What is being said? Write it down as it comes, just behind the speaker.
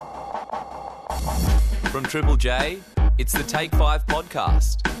From Triple J, it's the Take 5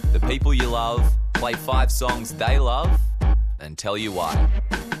 podcast. The people you love play 5 songs they love and tell you why.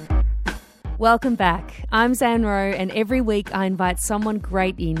 Welcome back. I'm Zan Rowe, and every week I invite someone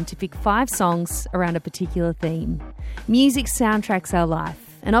great in to pick 5 songs around a particular theme. Music soundtracks our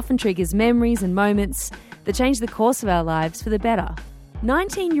life and often triggers memories and moments that change the course of our lives for the better.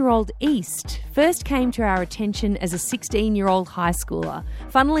 19-year-old East first came to our attention as a 16-year-old high schooler,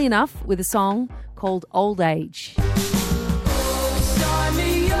 funnily enough with a song called Old Age.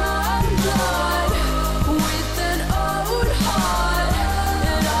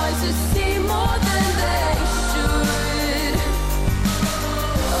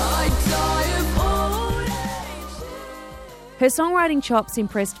 Her songwriting chops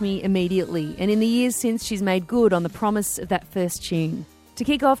impressed me immediately, and in the years since, she's made good on the promise of that first tune. To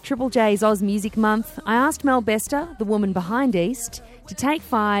kick off Triple J's Oz Music Month, I asked Mel Bester, the woman behind East, to take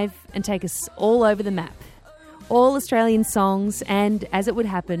 5 and take us all over the map. All Australian songs and, as it would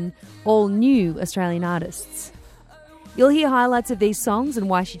happen, all new Australian artists. You'll hear highlights of these songs and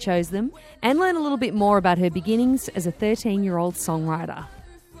why she chose them, and learn a little bit more about her beginnings as a 13-year-old songwriter.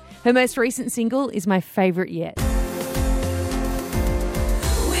 Her most recent single is my favourite yet.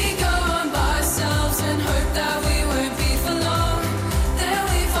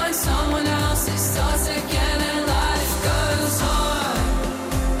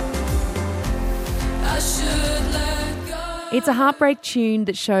 It's a heartbreak tune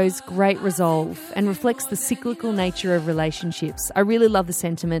that shows great resolve and reflects the cyclical nature of relationships. I really love the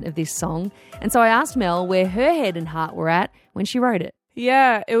sentiment of this song, and so I asked Mel where her head and heart were at when she wrote it.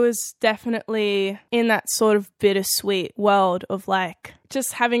 Yeah, it was definitely in that sort of bittersweet world of like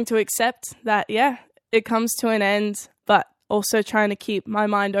just having to accept that, yeah, it comes to an end, but also trying to keep my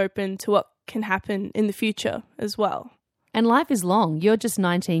mind open to what can happen in the future as well. And life is long. You're just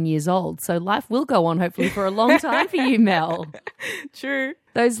 19 years old, so life will go on hopefully for a long time for you, Mel. True.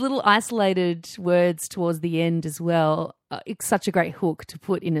 Those little isolated words towards the end as well, it's such a great hook to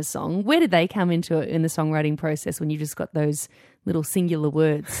put in a song. Where did they come into it in the songwriting process when you just got those little singular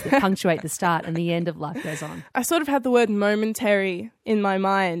words that punctuate the start and the end of Life Goes On? I sort of had the word momentary in my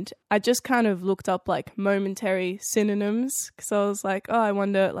mind. I just kind of looked up like momentary synonyms because I was like, oh, I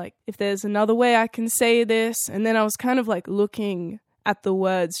wonder like if there's another way I can say this. And then I was kind of like looking at the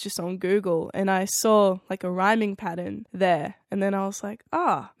words just on Google and I saw like a rhyming pattern there. And then I was like,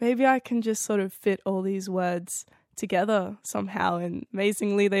 maybe I can just sort of fit all these words together somehow. And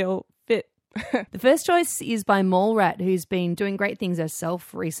amazingly, they all fit. The first choice is by Mallrat, who's been doing great things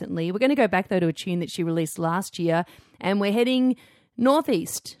herself recently. We're going to go back, though, to a tune that she released last year, and we're heading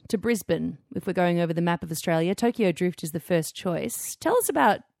northeast to Brisbane if we're going over the map of Australia. Tokyo Drift is the first choice. Tell us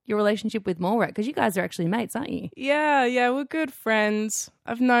about your relationship with Mallrat, because you guys are actually mates, aren't you? Yeah, we're good friends.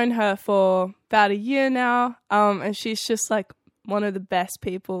 I've known her for about a year now, and she's just like one of the best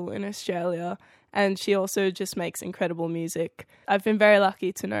people in Australia. And she also just makes incredible music. I've been very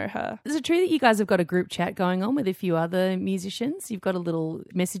lucky to know her. Is it true that you guys have got a group chat going on with a few other musicians? You've got a little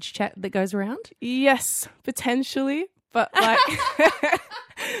message chat that goes around? Yes, potentially. But like,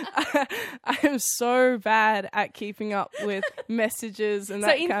 I am so bad at keeping up with messages and that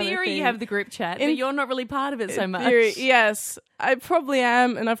kind of thing. So in theory you have the group chat, but you're not really part of it so much. In theory, yes. I probably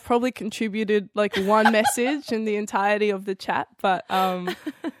am, and I've probably contributed like one message in the entirety of the chat, but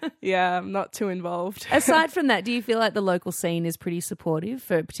yeah, I'm not too involved. Aside from that, do you feel like the local scene is pretty supportive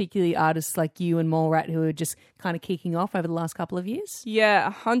for particularly artists like you and Mallrat who are just kind of kicking off over the last couple of years?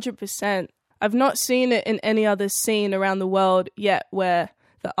 Yeah, 100%. I've not seen it in any other scene around the world yet where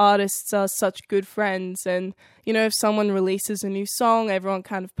the artists are such good friends and, you know, if someone releases a new song, everyone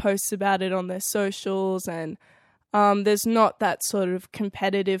kind of posts about it on their socials and there's not that sort of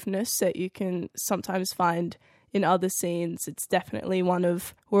competitiveness that you can sometimes find in other scenes. It's definitely one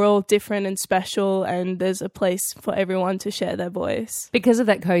of, we're all different and special and there's a place for everyone to share their voice. Because of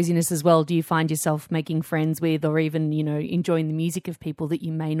that coziness as well, do you find yourself making friends with or even, you know, enjoying the music of people that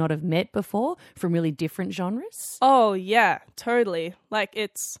you may not have met before from really different genres? Oh, yeah, totally. Like,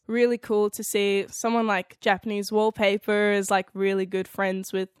 it's really cool to see someone like Japanese Wallpaper is like really good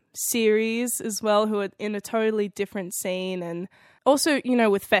friends with Series as well, who are in a totally different scene. And also, you know,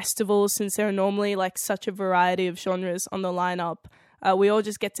 with festivals, since there are normally like such a variety of genres on the lineup, we all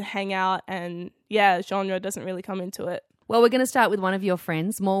just get to hang out and yeah, genre doesn't really come into it. Well, we're going to start with one of your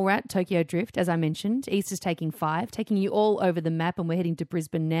friends, Mallrat, Tokyo Drift, as I mentioned. East is taking 5, taking you all over the map, and we're heading to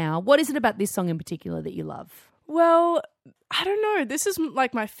Brisbane now. What is it about this song in particular that you love? Well, I don't know. This is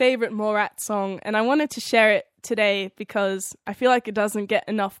like my favourite Mallrat song, and I wanted to share it today because I feel like it doesn't get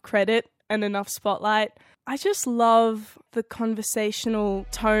enough credit and enough spotlight. I just love the conversational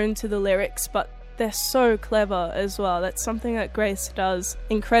tone to the lyrics, but they're so clever as well. That's something that Grace does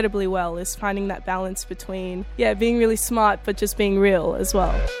incredibly well, is finding that balance between, being really smart but just being real as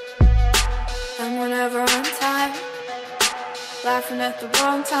well. And whenever on time, laughing at the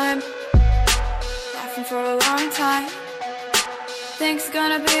wrong time, laughing for a long time, think's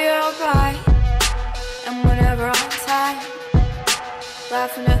gonna be alright. And whenever on time,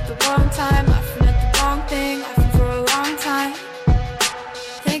 laughing at the wrong time, laughing at the wrong thing, laughing for a long time,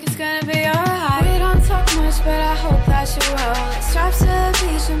 think it's gonna be alright. We don't talk much, but I hope that you will. Let's drive to the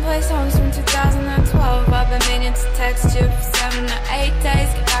beach and play songs from 2012. I've been meaning to text you for 7 to 8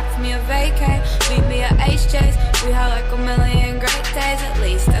 days. Get back from your vacay, meet me at HJ's. We had like a million great days at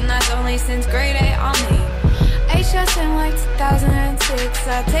least, and that's only since grade 8 on me. HS in like 2006.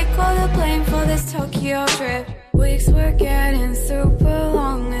 I take all the blame for this Tokyo trip. Weeks were getting super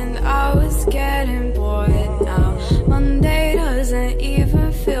long and I was getting bored now. Monday doesn't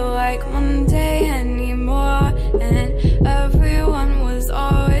even feel like Monday anymore, and everyone was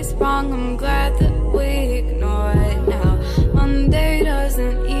always wrong. I'm glad that we ignore it now. Monday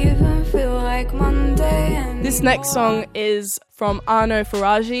doesn't even feel like Monday anymore. This next song is from Arno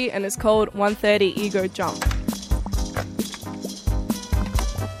Faraji and it's called 130 Ego Jump.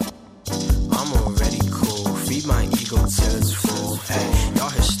 My ego till it's full, ayy. Y'all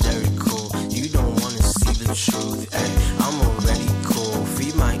hysterical, you don't wanna see the truth, ayy. I'm already cool,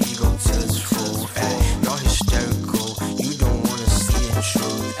 feed my ego till it's full, ayy. Y'all hysterical, you don't wanna see the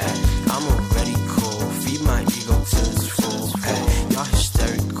truth, ayy. I'm already cool, feed my ego till it's full, ayy. Y'all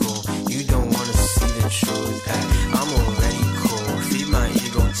hysterical, you don't wanna see the truth, ayy. I'm already cool, feed my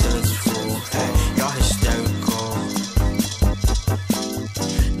ego till it's full, ayy. Y'all hysterical,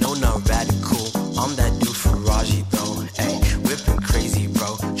 no, not radical, I'm that dude for though, ayy, whipping crazy,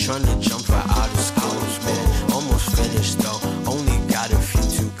 bro. Trying to jump right out of school, man. Almost finished though, only got a few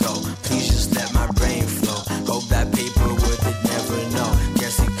to go. Please just let my brain flow. Hope that paper would it never know.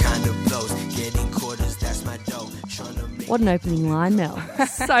 Guess it kinda blows. Getting quarters, that's my dough. What an opening line, Mel.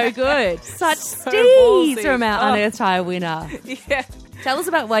 So good. Such So steez ballsy. from our Unearthed High winner. Yeah. Tell us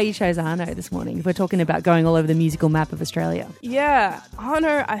about why you chose Arno this morning, if we're talking about going all over the musical map of Australia. Yeah,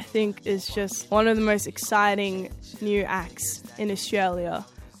 Arno, I think, is just one of the most exciting new acts in Australia.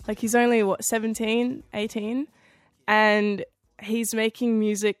 Like, he's only, 17, 18? And he's making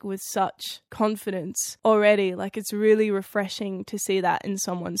music with such confidence already. Like, it's really refreshing to see that in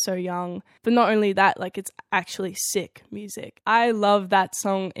someone so young. But not only that, like, it's actually sick music. I love that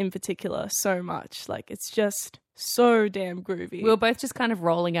song in particular so much. Like, it's just so damn groovy. We were both just kind of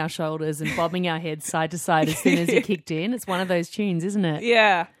rolling our shoulders and bobbing our heads side to side as soon as it kicked in. It's one of those tunes, isn't it?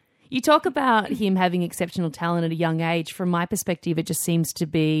 Yeah. You talk about him having exceptional talent at a young age. From my perspective, it just seems to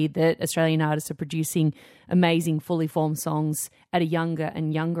be that Australian artists are producing amazing, fully formed songs at a younger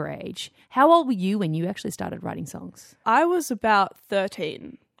and younger age. How old were you when you actually started writing songs? I was about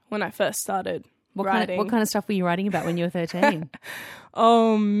 13 when I first started writing. What kind of stuff were you writing about when you were 13?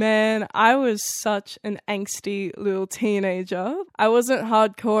 Oh man, I was such an angsty little teenager. I wasn't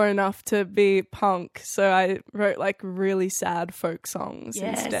hardcore enough to be punk, so I wrote like really sad folk songs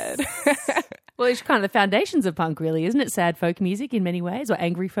instead. Well, it's kind of the foundations of punk, really, isn't it? Sad folk music in many ways, or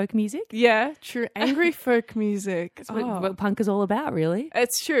angry folk music. Yeah, true. Angry folk music. That's what punk is all about, really.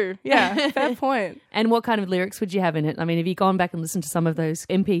 It's true. Yeah, fair point. And what kind of lyrics would you have in it? I mean, have you gone back and listened to some of those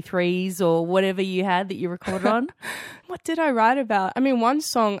MP3s or whatever you had that you recorded on? What did I write about? I mean, one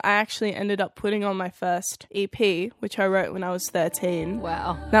song I actually ended up putting on my first EP, which I wrote when I was 13.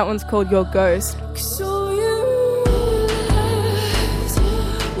 Wow. That one's called Your Ghost. So you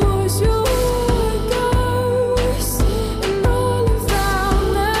was your ghost, and all of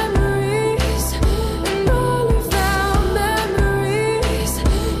our memories, and all of our memories,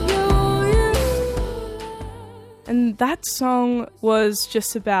 you're you. And that song was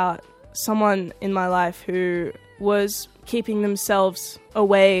just about someone in my life who was keeping themselves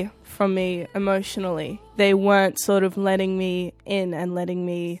away from me emotionally. They weren't sort of letting me in and letting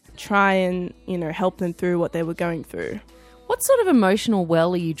me try and, help them through what they were going through. What sort of emotional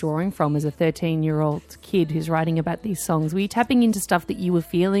well are you drawing from as a 13-year-old kid who's writing about these songs? Were you tapping into stuff that you were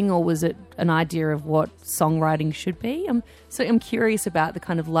feeling, or was it an idea of what songwriting should be? I'm curious about the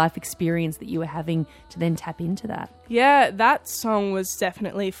kind of life experience that you were having to then tap into that. Yeah, that song was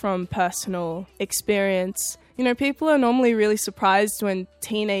definitely from personal experience. People are normally really surprised when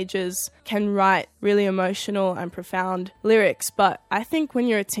teenagers can write really emotional and profound lyrics, but I think when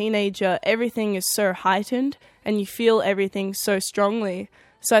you're a teenager, everything is so heightened and you feel everything so strongly.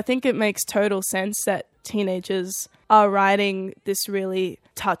 So I think it makes total sense that teenagers are writing this really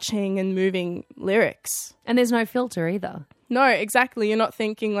touching and moving lyrics. And there's no filter either. No, exactly. You're not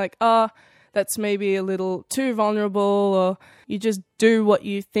thinking like, oh, that's maybe a little too vulnerable, or you just do what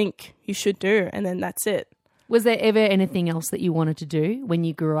you think you should do and then that's it. Was there ever anything else that you wanted to do when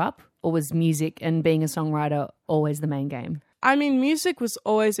you grew up, or was music and being a songwriter always the main game? I mean, music was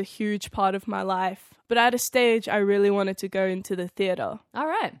always a huge part of my life, but at a stage I really wanted to go into the theatre. All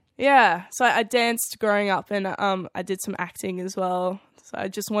right. Yeah, so I danced growing up, and I did some acting as well. So I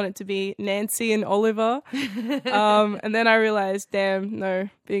just wanted to be Nancy and Oliver. And then I realized, damn, no,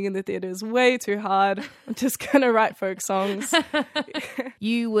 being in the theatre is way too hard. I'm just going to write folk songs.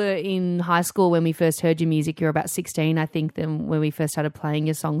 You were in high school when we first heard your music. You were about 16, I think, then when we first started playing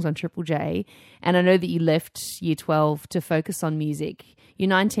your songs on Triple J. And I know that you left year 12 to focus on music. You're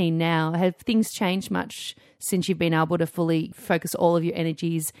 19 now. Have things changed much since you've been able to fully focus all of your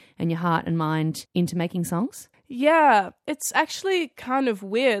energies and your heart and mind into making songs? Yeah, it's actually kind of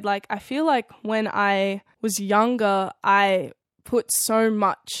weird. Like, I feel like when I was younger, I put so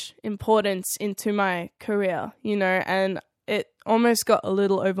much importance into my career, you know, and it almost got a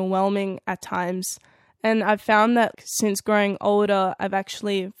little overwhelming at times. And I've found that since growing older, I've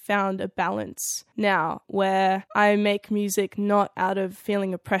actually found a balance now where I make music not out of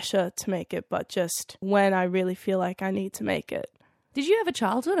feeling a pressure to make it, but just when I really feel like I need to make it. Did you have a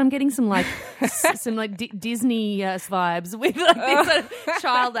childhood? I'm getting some Disney vibes with like this sort of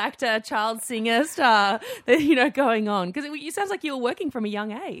child actor, child singer star, you know, going on. Because it sounds like you were working from a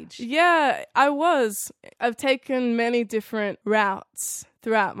young age. Yeah, I was. I've taken many different routes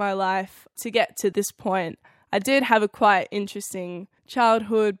throughout my life to get to this point. I did have a quite interesting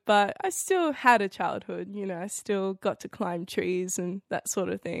childhood, but I still had a childhood, you know, I still got to climb trees and that sort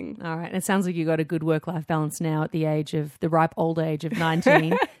of thing. All right. And it sounds like you got a good work-life balance now at the ripe old age of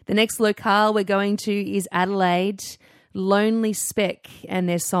 19. The next locale we're going to is Adelaide, Lonely Speck, and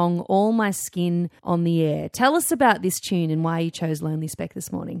their song All My Skin on the Air. Tell us about this tune and why you chose Lonely Speck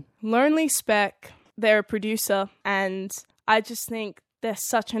this morning. Lonely Speck, they're a producer, and I just think they're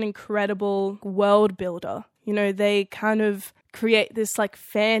such an incredible world builder. You know, they kind of create this like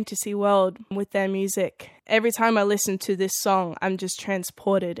fantasy world with their music. Every time I listen to this song, I'm just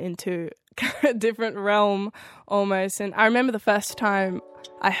transported into a different realm almost. And I remember the first time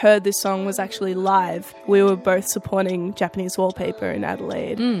I heard this song was actually live. We were both supporting Japanese Wallpaper in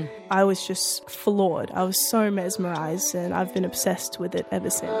Adelaide. I was just floored. I was so mesmerized, and I've been obsessed with it ever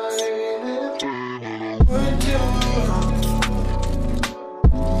since.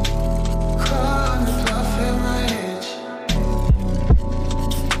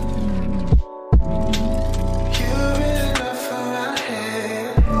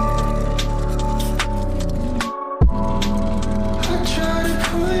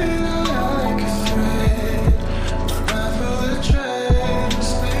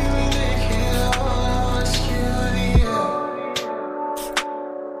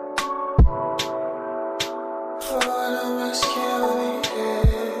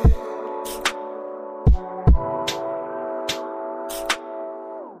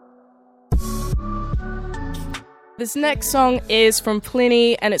 This next song is from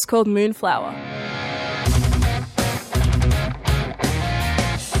Plini, and it's called Moonflower.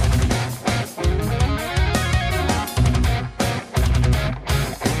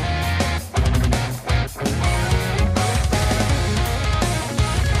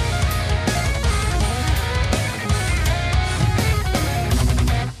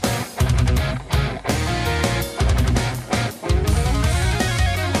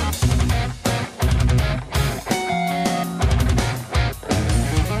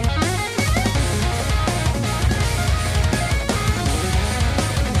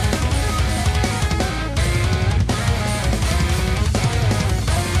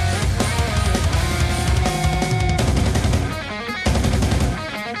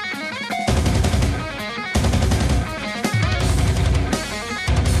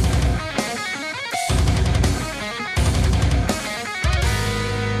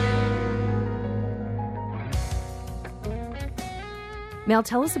 Mel,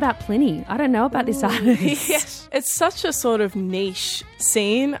 tell us about Plini. I don't know about this artist. Yes. It's such a sort of niche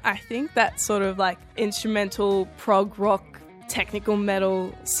scene. I think that sort of like instrumental prog rock, technical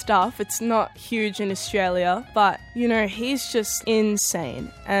metal stuff, it's not huge in Australia, but you know, he's just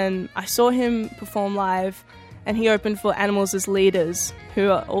insane. And I saw him perform live, and he opened for Animals as Leaders, who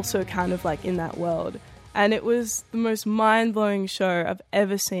are also kind of like in that world. And it was the most mind-blowing show I've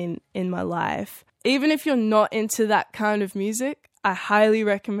ever seen in my life. Even if you're not into that kind of music, I highly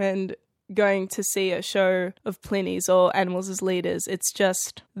recommend going to see a show of Plini's or Animals as Leaders. It's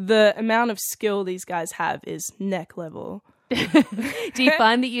just the amount of skill these guys have is neck level. Do you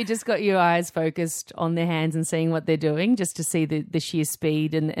find that you just got your eyes focused on their hands and seeing what they're doing just to see the sheer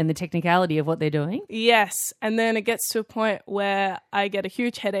speed and the technicality of what they're doing? Yes. And then it gets to a point where I get a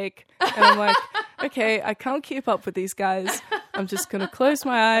huge headache and I'm like, okay, I can't keep up with these guys. I'm just going to close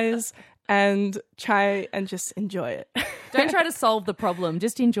my eyes and try and just enjoy it. Don't try to solve the problem.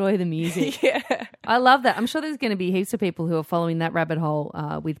 Just enjoy the music. Yeah. I love that. I'm sure there's going to be heaps of people who are following that rabbit hole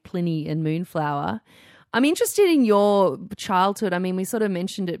with Pliny and Moonflower. I'm interested in your childhood. I mean, we sort of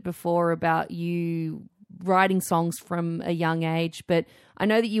mentioned it before about you writing songs from a young age, but I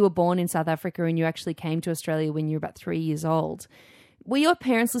know that you were born in South Africa and you actually came to Australia when you were about 3 years old. Were your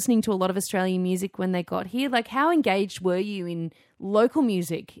parents listening to a lot of Australian music when they got here? Like, how engaged were you in local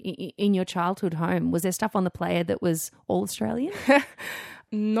music in your childhood home? Was there stuff on the player that was all Australian?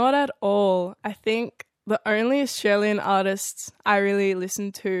 Not at all. I think the only Australian artists I really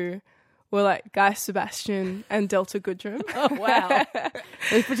listened to were like Guy Sebastian and Delta Goodrem. Oh, wow.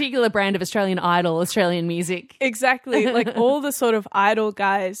 A particular brand of Australian Idol, Australian music. Exactly. Like all the sort of idol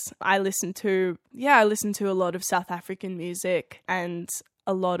guys I listened to. Yeah, I listened to a lot of South African music and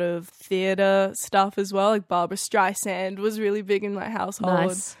a lot of theatre stuff as well. Like Barbara Streisand was really big in my household.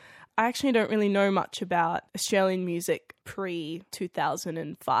 Nice. I actually don't really know much about Australian music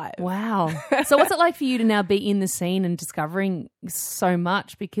pre-2005. Wow. So what's it like for you to now be in the scene and discovering so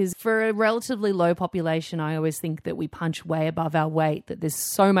much? Because for a relatively low population, I always think that we punch way above our weight, that there's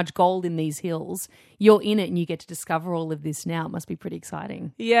so much gold in these hills. You're in it and you get to discover all of this now. It must be pretty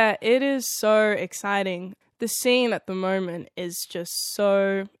exciting. Yeah, it is so exciting. The scene at the moment is just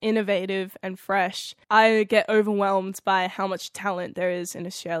so innovative and fresh. I get overwhelmed by how much talent there is in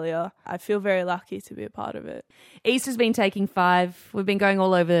Australia. I feel very lucky to be a part of it. East has been taking 5. We've been going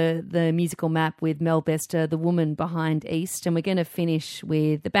all over the musical map with Mel Bester, the woman behind East, and we're going to finish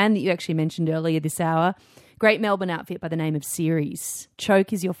with the band that you actually mentioned earlier this hour. Great Melbourne outfit by the name of Series.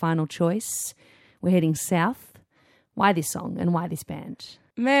 Choke is your final choice. We're heading south. Why this song and why this band?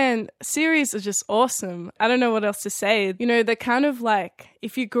 Man, Series are just awesome. I don't know what else to say. You know, they're kind of like,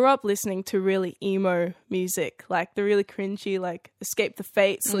 if you grew up listening to really emo music, like the really cringy, like Escape the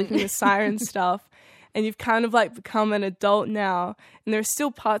Fate, Sleeping with Sirens stuff, and you've kind of like become an adult now, and there are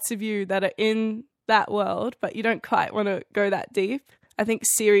still parts of you that are in that world, but you don't quite want to go that deep. I think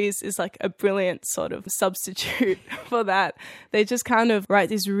Series is like a brilliant sort of substitute for that. They just kind of write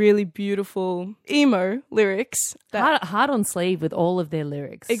these really beautiful emo lyrics. Hard on sleeve with all of their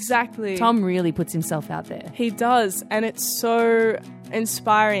lyrics. Exactly. Tom really puts himself out there. He does, and it's so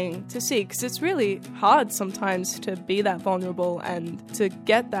inspiring to see because it's really hard sometimes to be that vulnerable and to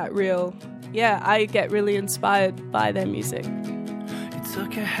get that real. Yeah, I get really inspired by their music.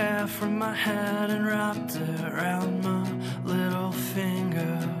 Took a hair from my head and wrapped it around my little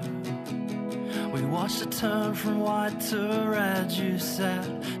finger. We watched it turn from white to red. You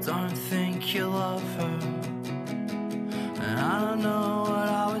said, don't think you love her. And I don't know what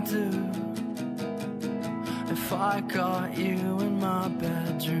I would do if I got you in my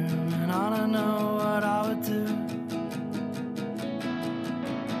bedroom. And I don't know what I would do.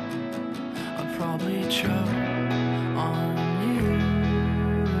 I'd probably choke on you.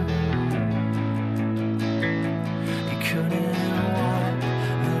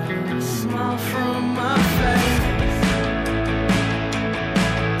 Smile from my face.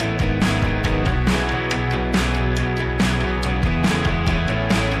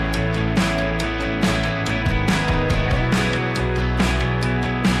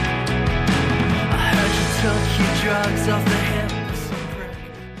 I heard you took your drugs off the hip.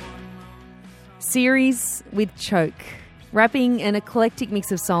 Series with Choke, rapping an eclectic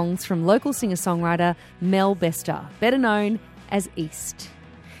mix of songs from local singer-songwriter Mel Bester, better known as East.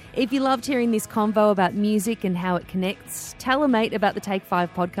 If you loved hearing this convo about music and how it connects, tell a mate about the Take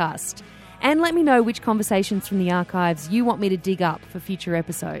 5 podcast. And let me know which conversations from the archives you want me to dig up for future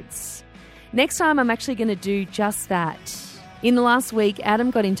episodes. Next time, I'm actually going to do just that. In the last week, Adam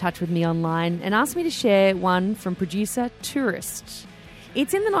got in touch with me online and asked me to share one from producer Tourist.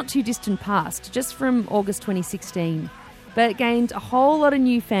 It's in the not-too-distant past, just from August 2016, but it gained a whole lot of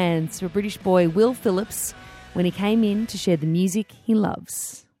new fans for British boy Will Phillips when he came in to share the music he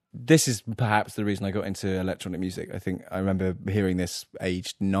loves. This is perhaps the reason I got into electronic music. I think I remember hearing this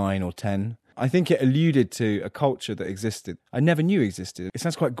aged 9 or 10. I think it alluded to a culture that existed. I never knew existed. It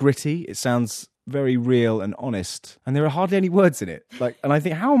sounds quite gritty. It sounds very real and honest. And there are hardly any words in it. And I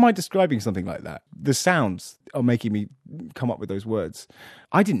think, how am I describing something like that? The sounds are making me come up with those words.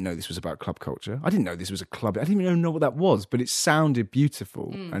 I didn't know this was about club culture. I didn't know this was a club. I didn't even know what that was, but it sounded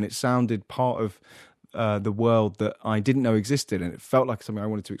beautiful and it sounded part of the world that I didn't know existed, and it felt like something I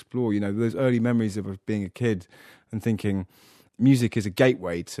wanted to explore. You know, those early memories of being a kid and thinking music is a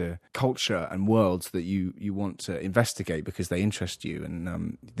gateway to culture and worlds that you want to investigate because they interest you.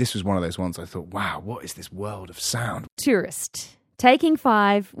 And this was one of those ones I thought, wow, what is this world of sound? Tourist, Taking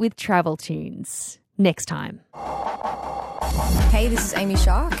 5 with travel tunes. Next time. Hey, this is Amy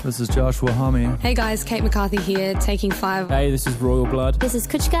Shark. This is Joshua Homme. Hey guys, Kate McCarthy here, Taking 5. Hey, this is Royal Blood. This is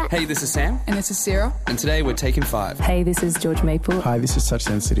Kuchka. Hey, this is Sam. And this is Sarah. And today we're Taking 5. Hey, this is George Maple. Hi, this is Touch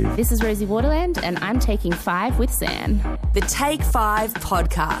Sensitive. This is Rosie Waterland, and I'm Taking 5 with Sam. The Take 5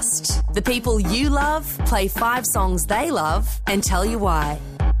 podcast. The people you love play 5 songs they love and tell you why.